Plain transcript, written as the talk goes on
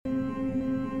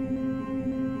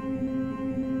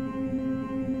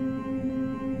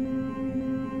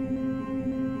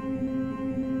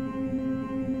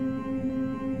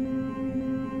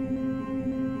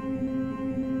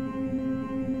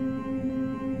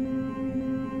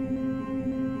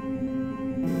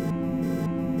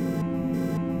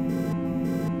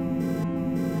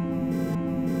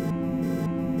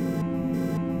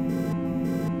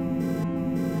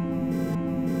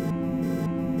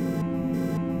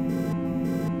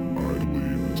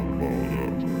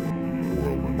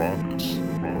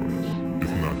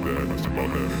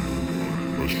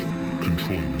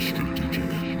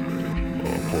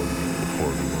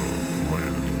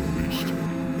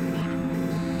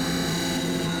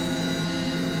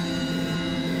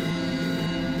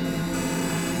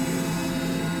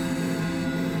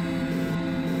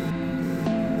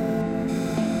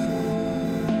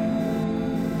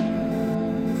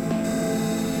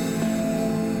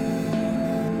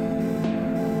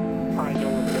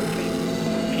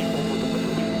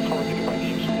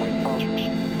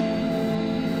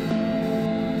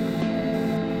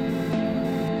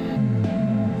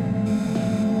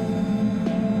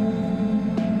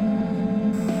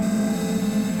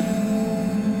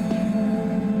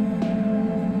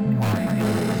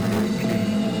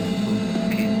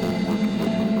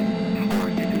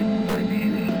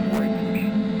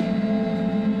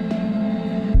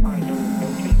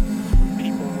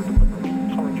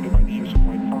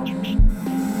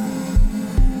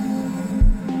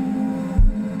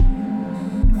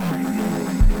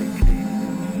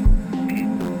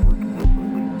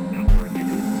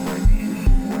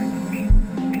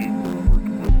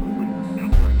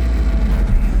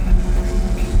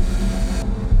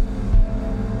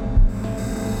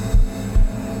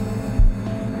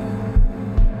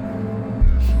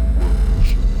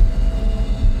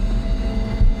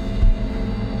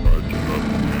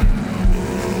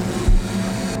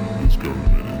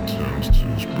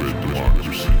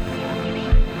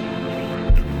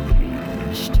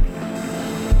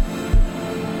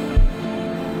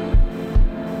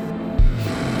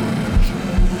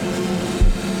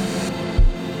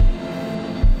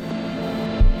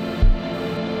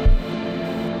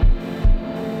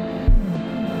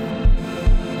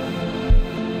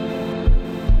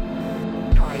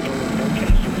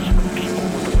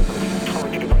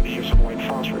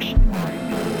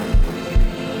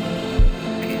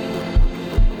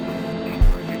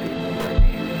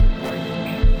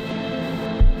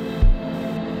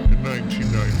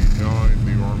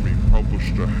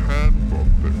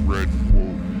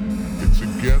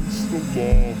against the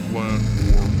law of land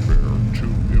warfare to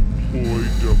employ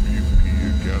WP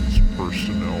against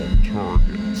personnel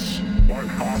targets.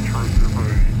 Like phosphorus is a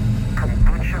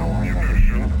conventional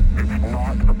munition. It's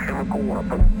not a chemical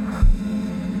weapon.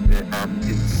 An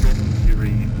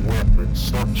incendiary weapon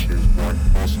such as white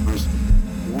phosphorus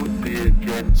would be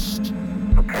against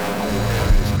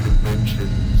various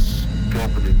conventions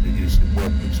governing the use of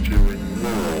weapons during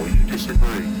war. You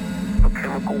disagree? A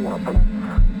chemical weapon.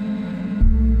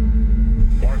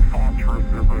 White phosphorus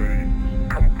is a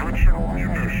conventional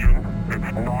munition.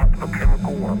 It's not a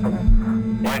chemical weapon.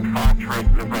 White phosphorus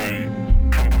is a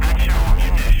conventional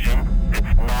munition.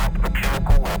 It's not a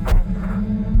chemical weapon.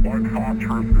 White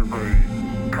phosphorus is a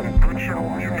conventional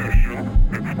munition.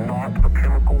 It's not a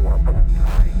chemical weapon.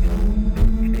 I know no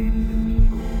cases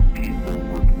where people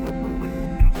were deliberately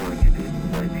targeted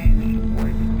by the use of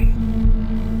weapons.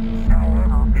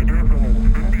 However, it is an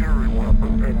incendiary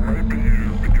weapon and may be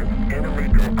used against enemy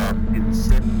governments. An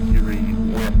incendiary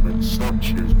weapon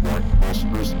such as white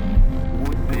phosphorus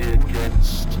would be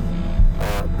against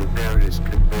the various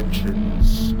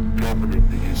conventions governing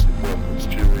the use of weapons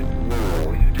during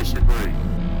war. You disagree?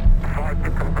 Cite the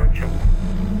convention.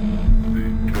 The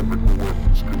Chemical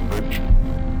Weapons Convention.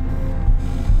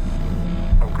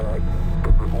 Okay.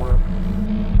 Does it list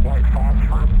white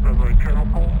phosphorus as a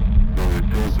chemical? No, it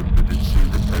doesn't, but it says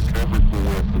that a chemical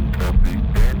weapon can be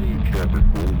any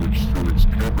chemical which through its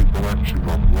chemical action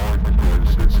on life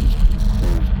processes can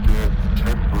cause death,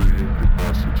 temporary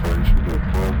incapacitation, or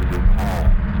permanent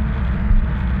harm.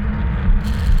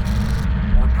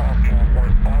 We're talking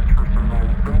white phosphorus is an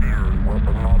incendiary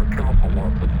weapon, not a chemical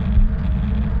weapon.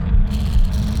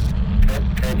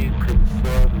 Can you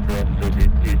confirm then that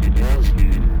it was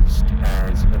used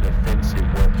as an offensive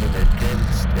weapon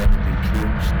against enemy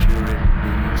troops during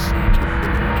the siege of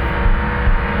Fallujah?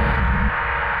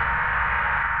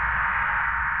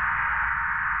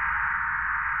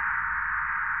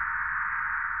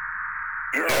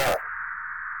 Yeah.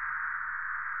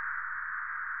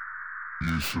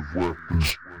 Use of weapons.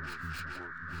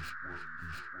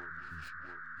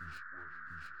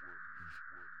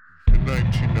 In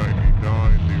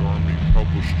 1999, the Army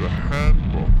published a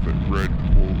handbook that read,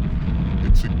 quote,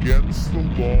 "It's against the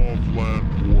law of land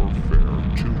warfare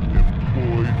to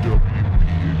employ WP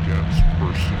against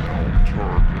personnel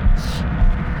targets."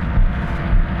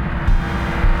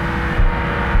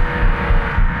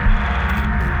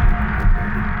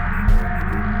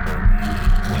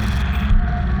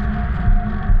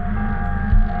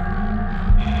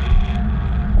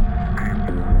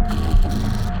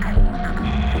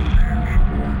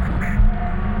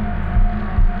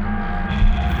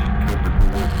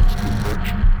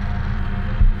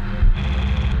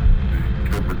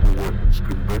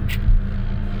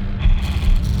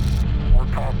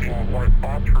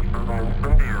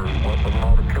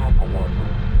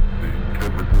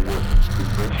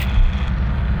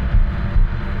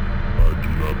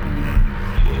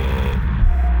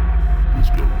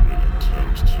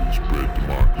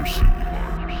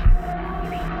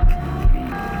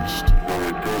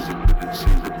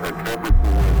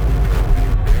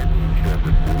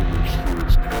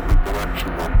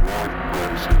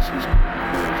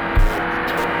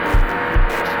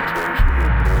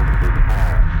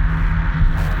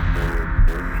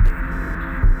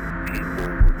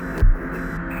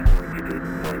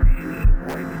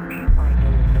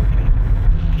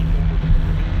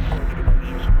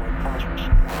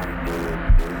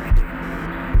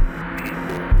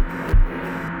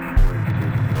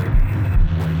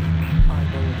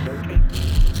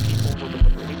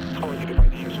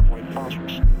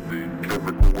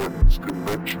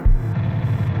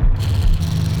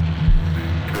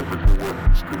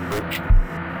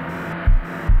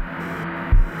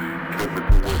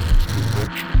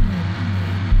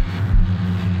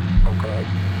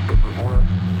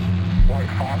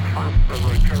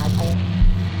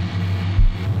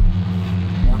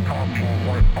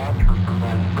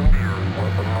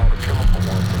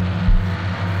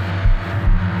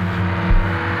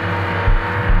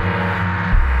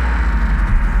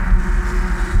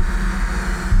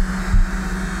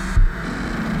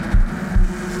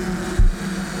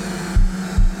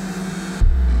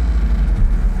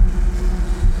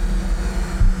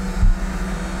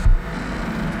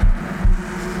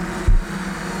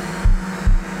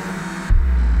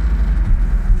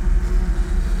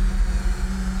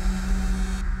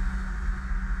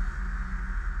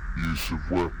 Use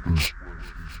of weapons.